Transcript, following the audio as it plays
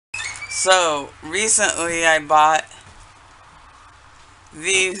So, recently I bought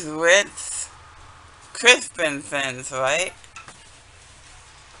these Ritz Crispin Thins, right?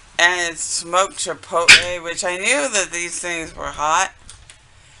 And it's smoked chipotle, which I knew that these things were hot,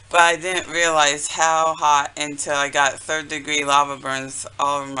 but I didn't realize how hot until I got third-degree lava burns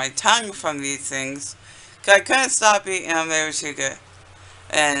all over my tongue from these things. Cause I couldn't stop eating them, they were too good.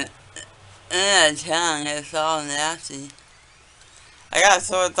 And, tongue, it's all nasty. I got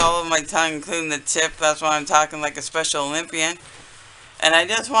sores all over my tongue, including the tip. That's why I'm talking like a Special Olympian. And I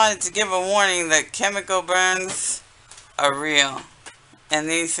just wanted to give a warning that chemical burns are real. And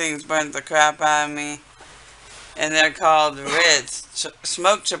these things burn the crap out of me. And they're called Ritz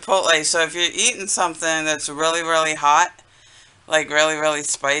smoked chipotle. So if you're eating something that's really, really hot, like really, really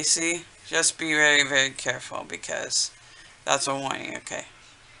spicy, just be very, very careful because that's a warning, okay?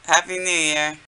 Happy New Year.